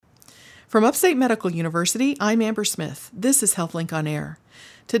From Upstate Medical University, I'm Amber Smith. This is HealthLink on Air.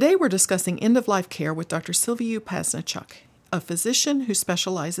 Today we're discussing end-of-life care with Dr. Silviu Pasnichuk, a physician who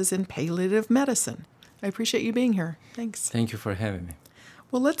specializes in palliative medicine. I appreciate you being here. Thanks. Thank you for having me.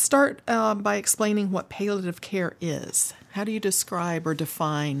 Well, let's start by explaining what palliative care is. How do you describe or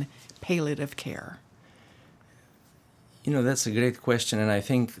define palliative care? You know, that's a great question, and I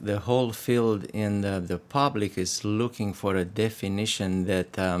think the whole field in the public is looking for a definition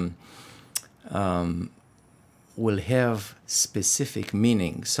that will have specific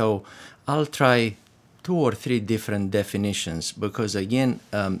meaning. So I'll try 2 or 3 different definitions because, again,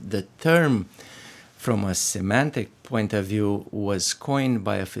 the term from a semantic point of view was coined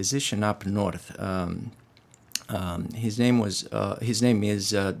by a physician up north. His name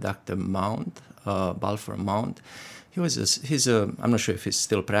is Dr. Mount, Balfour Mount. I'm not sure if he's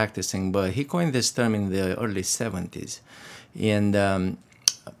still practicing, but he coined this term in the early 70s. And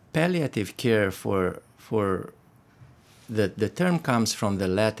palliative care the term comes from the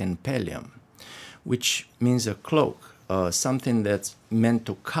Latin pallium, which means a cloak, something that's meant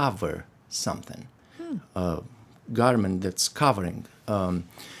to cover something, a garment that's covering. And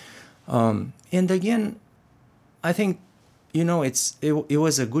again, I think, you know, it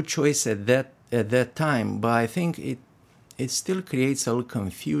was a good choice at that time, but I think it still creates a little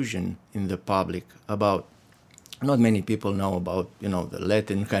confusion in the public about. Not many people know about, you know, the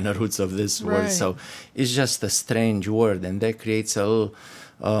Latin kind of roots of this word, Right. so it's just a strange word, and that creates a little,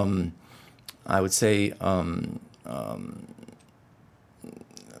 I would say,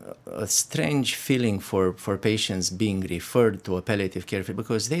 a strange feeling for patients being referred to a palliative care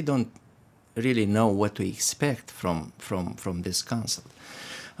because they don't really know what to expect from this consult.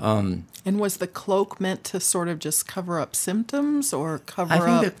 And was the cloak meant to sort of just cover up symptoms or cover up? I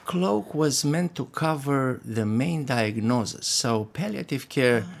think the cloak was meant to cover the main diagnosis. So palliative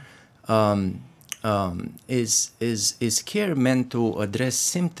care is care meant to address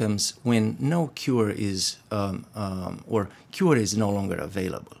symptoms when no cure is or cure is no longer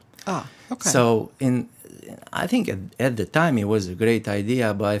available. Okay. So I think at the time it was a great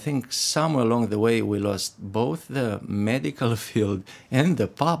idea, but I think somewhere along the way we lost both the medical field and the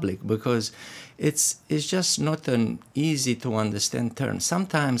public because it's just not an easy to understand term.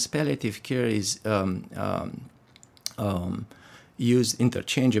 Sometimes palliative care is used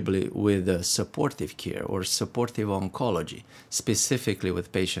interchangeably with supportive care or supportive oncology, specifically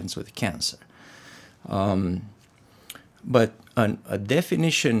with patients with cancer. But a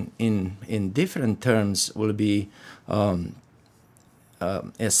definition in different terms will be a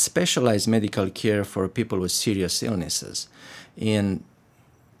specialized medical care for people with serious illnesses. And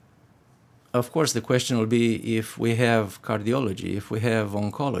of course, the question will be if we have cardiology, if we have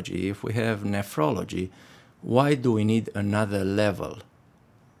oncology, if we have nephrology, why do we need another level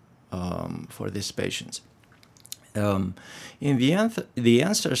for these patients? In the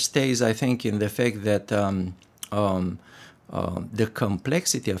answer stays, I think, in the fact that the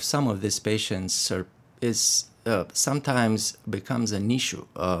complexity of some of these patients is sometimes becomes an issue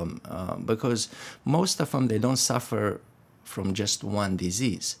because most of them, they don't suffer from just one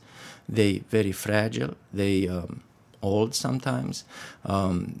disease. They very fragile, they old sometimes,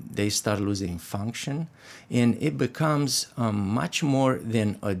 they start losing function, and it becomes much more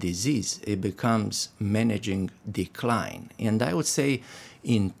than a disease. It becomes managing decline. And I would say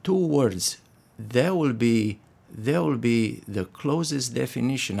in 2 words, there will be the closest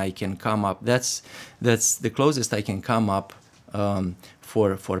definition I can come up. That's the closest I can come up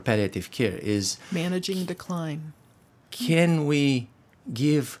for palliative care is managing decline. Can we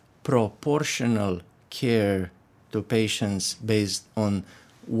give proportional care to patients based on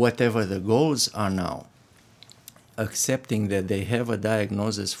whatever the goals are now, accepting that they have a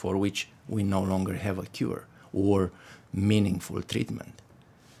diagnosis for which we no longer have a cure or meaningful treatment?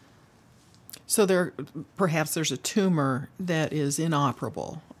 So perhaps there's a tumor that is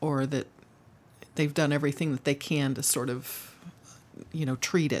inoperable, or that they've done everything that they can to sort of, you know,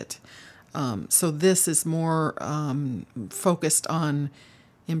 treat it. So this is more focused on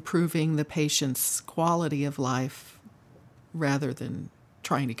improving the patient's quality of life rather than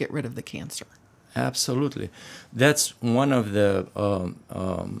trying to get rid of the cancer. Absolutely. That's one of the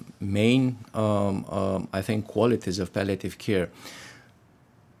main, I think, qualities of palliative care.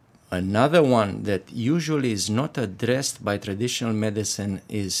 Another one that usually is not addressed by traditional medicine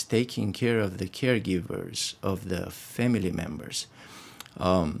is taking care of the caregivers, of the family members.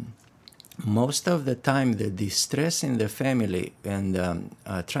 Most of the time, the distress in the family and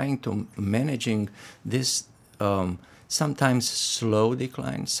trying to managing this sometimes slow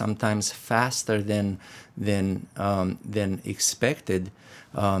decline, sometimes faster than expected,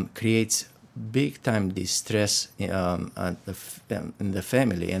 creates big time distress in the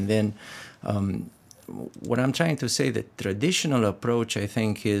family. And then what I'm trying to say, the traditional approach, I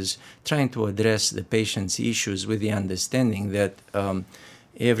think, is trying to address the patient's issues with the understanding that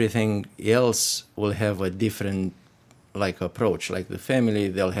everything else will have a different approach. Like the family,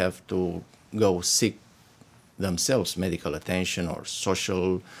 they'll have to go seek themselves medical attention or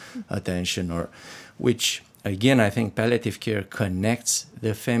social attention, or which again, I think palliative care connects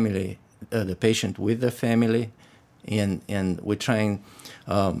the family, the patient with the family, and we're trying.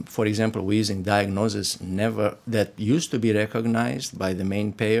 For example, we're using diagnoses that used to be recognized by the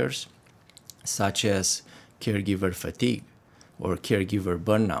main payers, such as caregiver fatigue or caregiver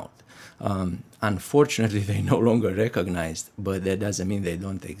burnout. Unfortunately, they're no longer recognized, but that doesn't mean they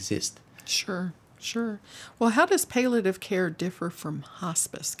don't exist. Sure. Well, how does palliative care differ from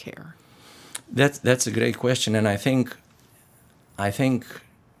hospice care? That's a great question, and I think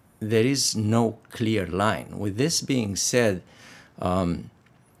there is no clear line. With this being said, I'll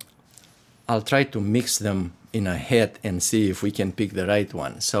try to mix them in a hat and see if we can pick the right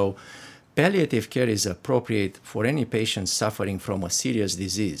one. So palliative care is appropriate for any patient suffering from a serious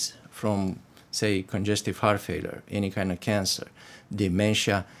disease, from, say, congestive heart failure, any kind of cancer,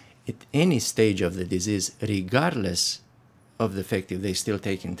 dementia, at any stage of the disease, regardless of the fact if they're still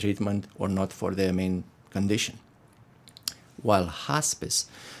taking treatment or not for their main condition. While hospice,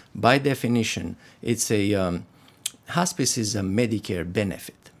 by definition, hospice is a Medicare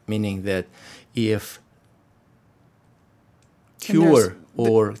benefit, meaning that if cure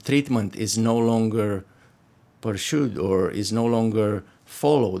or treatment is no longer pursued or is no longer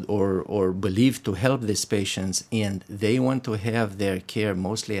followed or believed to help these patients, and they want to have their care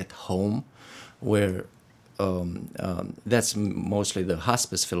mostly at home, where that's mostly the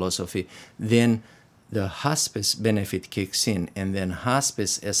hospice philosophy, then the hospice benefit kicks in, and then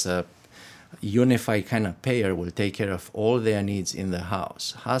hospice as a unified kind of payer will take care of all their needs in the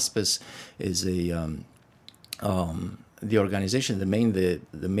house. Hospice is the organization,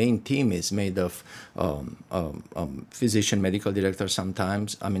 the main team is made of physician, medical director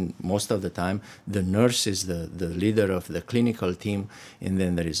sometimes, most of the time. The nurse is the leader of the clinical team, and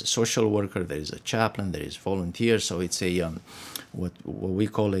then there is a social worker, there is a chaplain, there is volunteers. So it's what we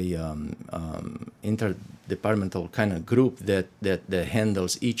call a interdepartmental kind of group that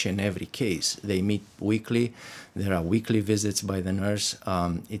handles each and every case. They meet weekly. There are weekly visits by the nurse.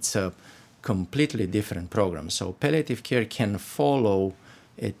 It's a completely different program. So palliative care can follow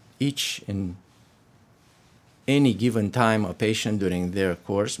at each and any given time a patient during their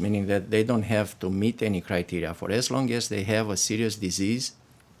course, meaning that they don't have to meet any criteria for as long as they have a serious disease.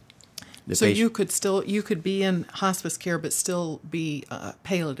 So you could be in hospice care but still be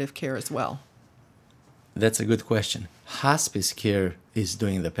palliative care as well. That's a good question. Hospice care is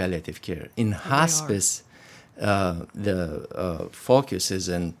doing the palliative care. In hospice, the focus is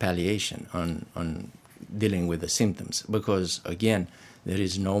on palliation, on dealing with the symptoms, because again, there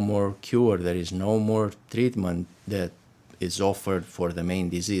is no more cure, there is no more treatment that is offered for the main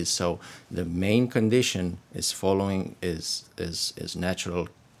disease. So the main condition is following is natural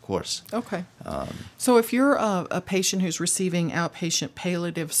course. Okay. So if you're a patient who's receiving outpatient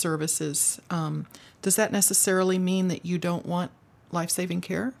palliative services, does that necessarily mean that you don't want life-saving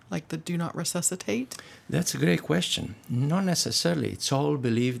care, like the do not resuscitate? That's a great question. Not necessarily. It's all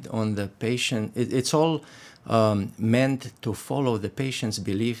believed on the patient. It's all meant to follow the patient's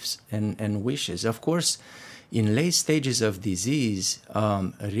beliefs and wishes. Of course, in late stages of disease,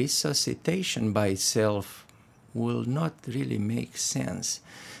 resuscitation by itself will not really make sense.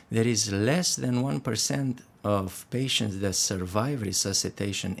 There is less than 1% of patients that survive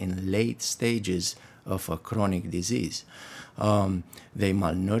resuscitation in late stages of a chronic disease. They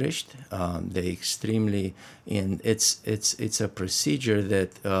malnourished. They extremely, and it's a procedure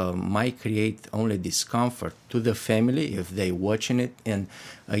that might create only discomfort to the family if they watching it. And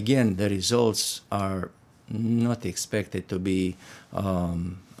again, the results are not expected to be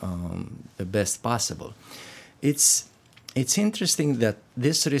the best possible. It's interesting that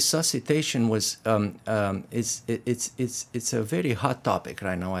this resuscitation was it's a very hot topic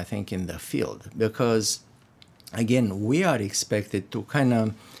right now, I think, in the field, because again, we are expected to kind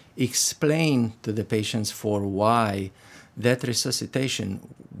of explain to the patients for why that resuscitation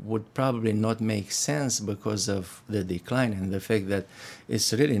would probably not make sense because of the decline and the fact that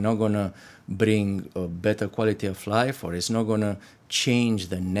it's really not going to bring a better quality of life, or it's not going to change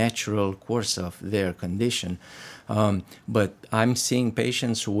the natural course of their condition. But I'm seeing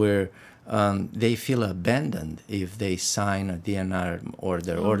patients where they feel abandoned if they sign a DNR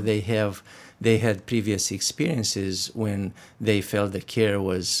order, or they had previous experiences when they felt the care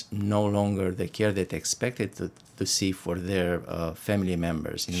was no longer the care that they expected to see for their family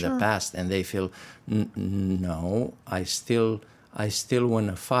members in the past, and they feel, no, I still want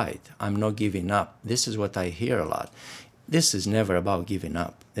to fight. I'm not giving up. This is what I hear a lot. This is never about giving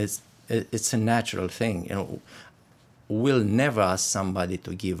up. It's a natural thing. We'll never ask somebody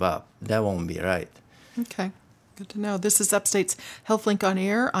to give up. That won't be right. Okay, good to know. This is Upstate's HealthLink on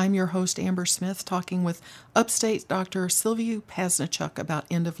Air. I'm your host, Amber Smith, talking with Upstate Dr. Silviu Pasnichuk about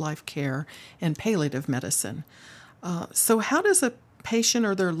end-of-life care and palliative medicine. So how does a patient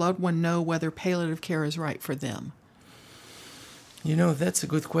or their loved one know whether palliative care is right for them? That's a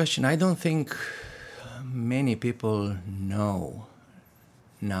good question. I don't think many people know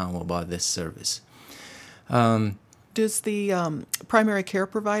now about this service. Does the primary care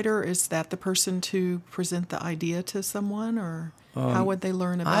provider, is that the person to present the idea to someone, or how would they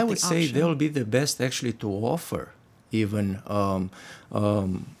learn about the option? I would say they'll be the best actually to offer even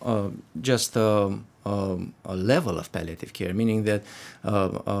just a level of palliative care, meaning that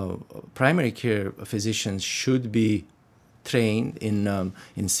primary care physicians should be trained in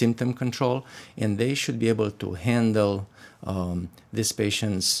symptom control, and they should be able to handle these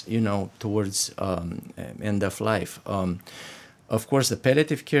patients, towards end of life. Of course, the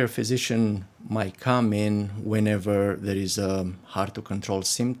palliative care physician might come in whenever there is a hard to control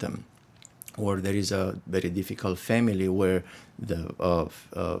symptom, or there is a very difficult family where the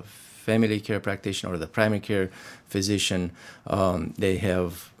family care practitioner or the primary care physician,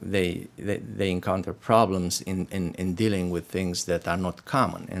 they encounter problems in dealing with things that are not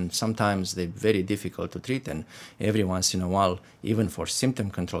common, and sometimes they're very difficult to treat, and every once in a while, even for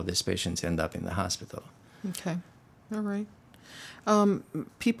symptom control, these patients end up in the hospital. Okay, all right.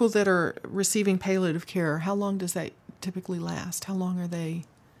 People that are receiving palliative care, how long does that typically last? How long are they?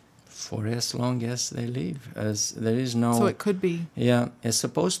 For as long as they live, as there is no. So it could be. Yeah, as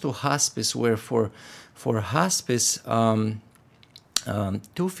opposed to hospice, where for hospice,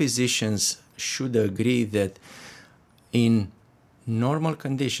 two physicians should agree that in normal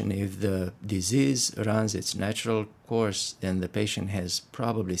condition, if the disease runs its natural course, then the patient has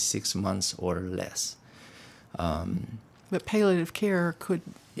probably 6 months or less. But palliative care could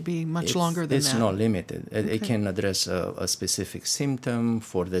be much longer than it's that. It's not limited. Okay. It can address a specific symptom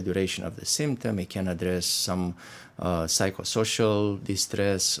for the duration of the symptom. It can address some psychosocial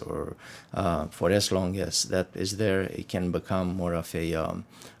distress, or for as long as that is there, it can become more of a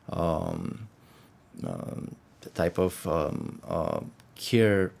type of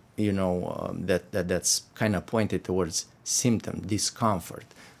care, that's kind of pointed towards symptom discomfort,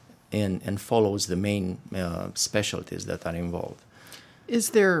 and follows the main specialties that are involved.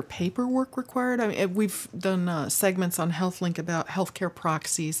 Is there paperwork required? I mean, we've done segments on HealthLink about healthcare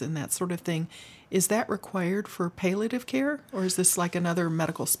proxies and that sort of thing. Is that required for palliative care, or is this like another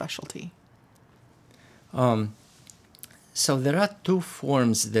medical specialty? So there are two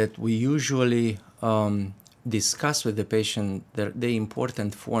forms that we usually discuss with the patient, the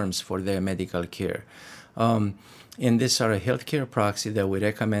important forms for their medical care. And these are a healthcare proxy that we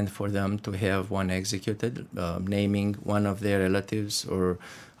recommend for them to have one executed, naming one of their relatives or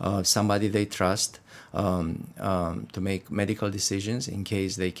somebody they trust to make medical decisions in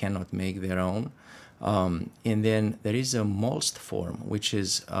case they cannot make their own. And then there is a MOLST form, which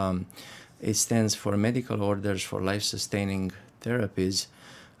is, it stands for Medical Orders for Life-Sustaining Therapies.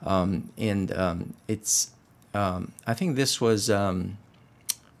 It's, I think this was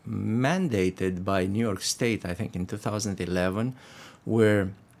mandated by New York State, I think in 2011,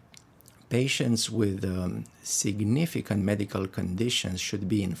 where patients with significant medical conditions should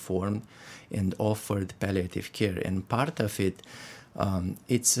be informed and offered palliative care. And part of it,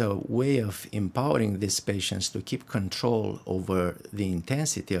 it's a way of empowering these patients to keep control over the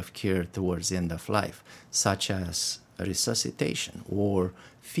intensity of care towards the end of life, such as resuscitation or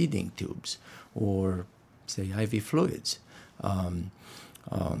feeding tubes or, say, IV fluids.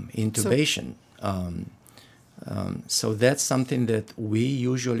 Intubation. So that's something that we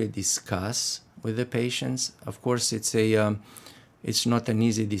usually discuss with the patients. Of course, it's not an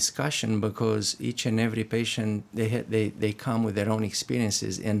easy discussion because each and every patient, they come with their own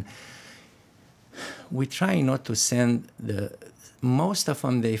experiences, and we try not to send most of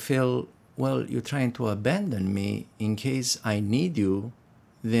them, they feel, well, you're trying to abandon me in case I need you,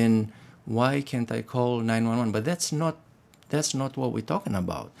 then why can't I call 911? But that's not what we're talking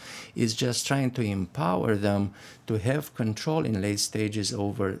about. It's just trying to empower them to have control in late stages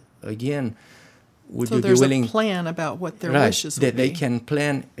over, again, would so you be there's willing? a plan about what their Right, wishes would that they be. can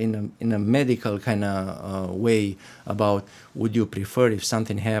plan in a medical kind of way about would you prefer if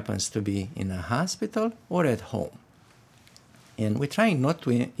something happens to be in a hospital or at home. And we're trying not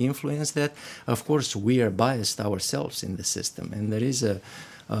to influence that. Of course, we are biased ourselves in the system, and there is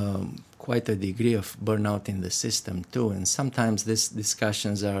quite a degree of burnout in the system too. And sometimes these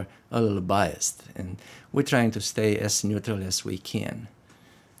discussions are a little biased, and we're trying to stay as neutral as we can.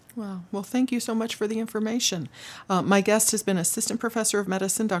 Wow. Well, thank you so much for the information. My guest has been Assistant Professor of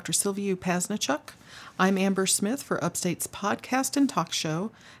Medicine, Dr. Sylvia Pasnichuk. I'm Amber Smith for Upstate's podcast and talk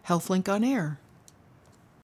show, HealthLink on Air.